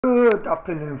Good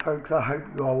afternoon, folks. I hope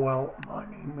you are well. My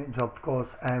name is, of course,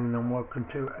 Aaron, and welcome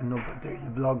to another daily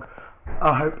vlog.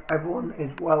 I hope everyone is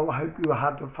well. I hope you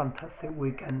had a fantastic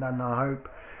weekend, and I hope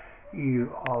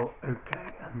you are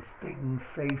okay and staying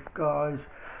safe, guys.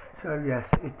 So, yes,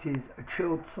 it is a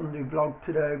chilled Sunday vlog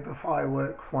today. The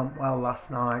fireworks went well last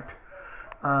night,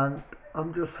 and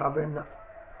I'm just having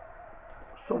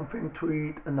something to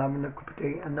eat and having a cup of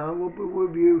tea, and I will be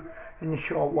with you in a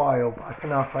short while. Bye for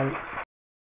now, folks.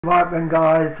 Right then,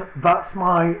 guys, that's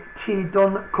my tea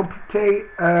done, cup of tea.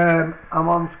 I'm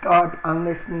on Skype and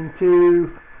listening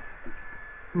to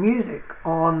music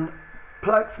on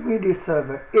Plex Media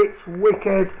Server. It's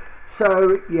wicked,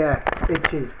 so yeah,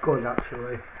 it is good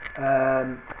actually.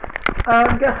 And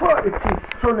guess what? It is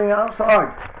sunny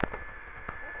outside.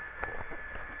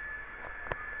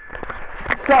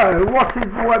 So, what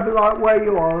is the weather like where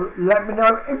you are? Let me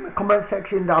know in the comment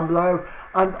section down below.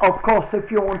 And of course, if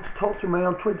you want to talk to me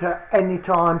on Twitter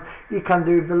anytime, you can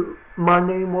do. My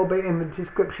name will be in the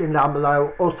description down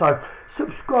below. Also,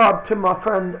 subscribe to my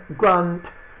friend Grant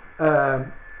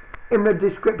in the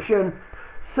description.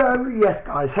 So, yes,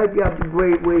 guys, hope you had a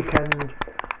great weekend.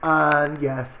 And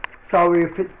yes, sorry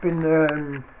if it's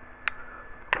been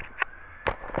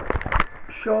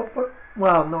short, but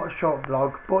well, not a short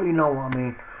vlog, but you know what I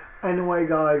mean. Anyway,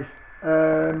 guys,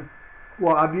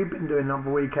 what have you been doing on the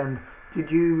weekend? Did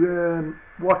you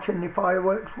watch any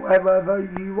fireworks wherever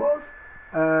you was?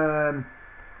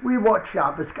 We watched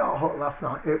at the Scout Hut last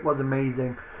night. It was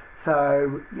amazing.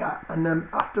 So yeah, and then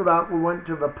after that we went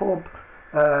to the pub.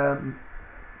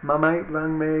 My mate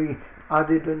rang me. I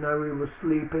didn't know he was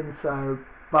sleeping, so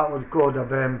that was good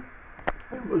of him.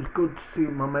 It was good to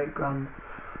see my mate Grant.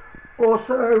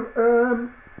 Also,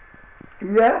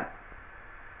 yeah,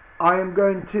 I am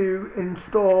going to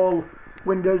install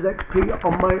Windows XP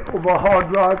on my other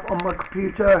hard drive on my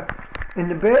computer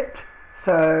in a bit.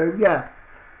 So yeah,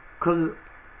 because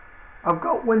I've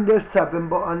got Windows 7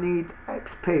 but I need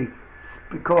XP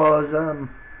because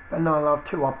then I'll have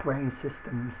two operating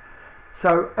systems.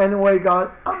 So anyway, guys,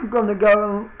 I'm gonna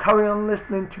go and carry on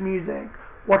listening to music,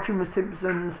 watching The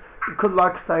Simpsons, because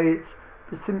like I say, it's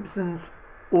The Simpsons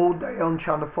all day on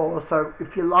Channel 4. So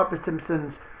if you like The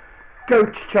Simpsons, go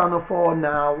to Channel 4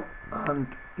 now, and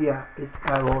yeah, it's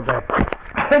there all day.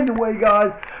 Anyway,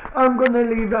 guys, I'm going to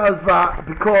leave it as that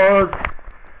because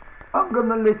I'm going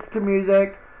to listen to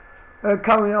music,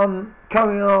 carry on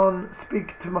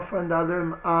speaking to my friend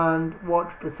Adam, and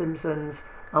watch The Simpsons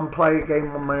and play a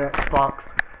game on my Xbox.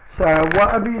 So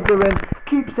whatever you're doing,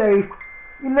 keep safe.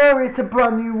 You know, it's a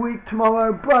brand new week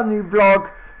tomorrow, brand new vlog.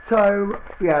 So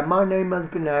yeah, my name has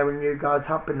been Aaron. You guys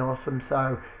have been awesome.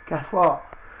 So guess what?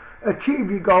 Achieve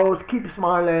your goals, keep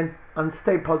smiling, and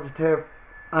stay positive.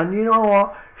 And you know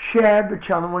what? Share the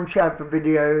channel and share the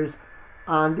videos.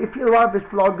 And if you like this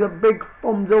vlog, a big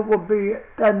thumbs up would be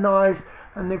dead nice.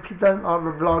 And if you don't like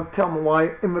the vlog, tell me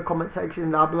why in the comment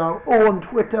section down below, or on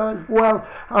Twitter as well.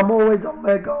 I'm always on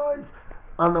there, guys,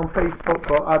 and on Facebook,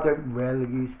 but I don't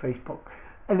really use Facebook.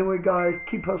 Anyway, guys,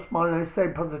 keep us smiling, stay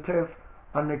positive,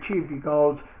 and achieve your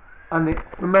goals. And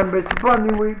remember, it's a brand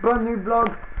new week, brand new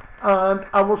vlog. And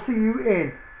I will see you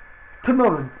in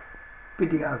tomorrow's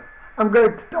video. I'm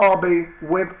going to Derby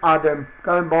with Adam,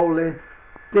 going bowling,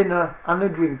 dinner and a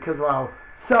drink as well.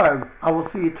 So I will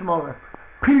see you tomorrow.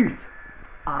 Peace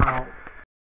out.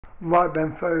 Right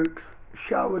then, folks,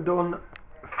 shower done,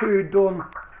 food done,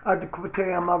 had a cup of tea.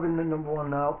 I'm having another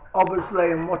one now. Obviously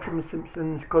I'm watching The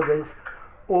Simpsons because it's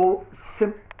all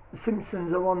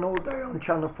Simpsons are on all day on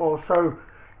Channel 4. So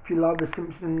if you like The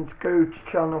Simpsons, go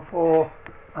to Channel 4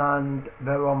 and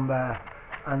they're on there.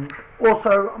 And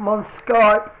also I'm on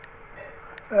Skype.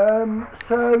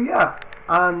 So yeah,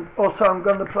 and also I'm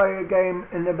going to play a game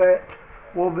in a bit,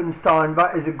 Wolfenstein.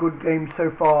 That is a good game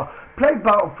so far. Played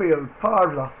Battlefield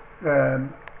 5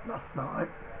 last night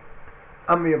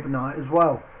and the other night as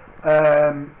well.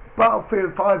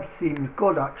 Battlefield 5 seems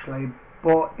good actually,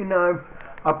 but you know,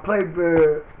 I played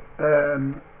the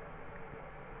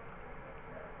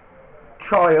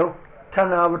trial,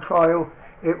 10-hour trial.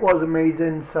 It was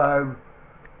amazing, so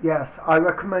yes, I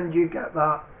recommend you get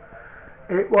that.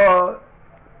 It was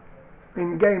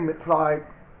in game, it's like,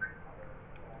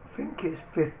 I think it's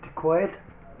 50 quid,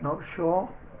 not sure,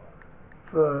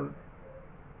 for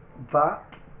that.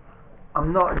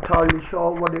 I'm not entirely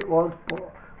sure what it was, but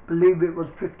I believe it was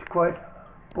 50 quid.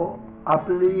 But I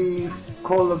believe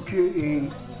Call of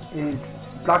Duty is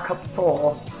Black Ops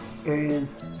 4 is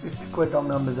 50 quid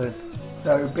on Amazon.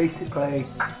 So basically,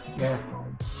 yeah,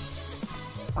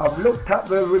 I've looked at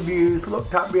the reviews,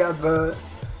 looked at the adverts,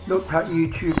 looked at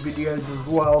YouTube videos as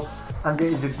well, and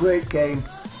it is a great game.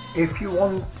 if you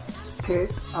want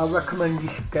it, I recommend you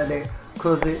should get it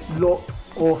because it looked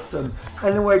awesome.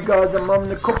 Anyway guys, I'm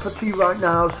having a cup of tea right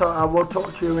now, so I will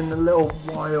talk to you in a little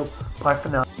while. Bye for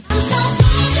now.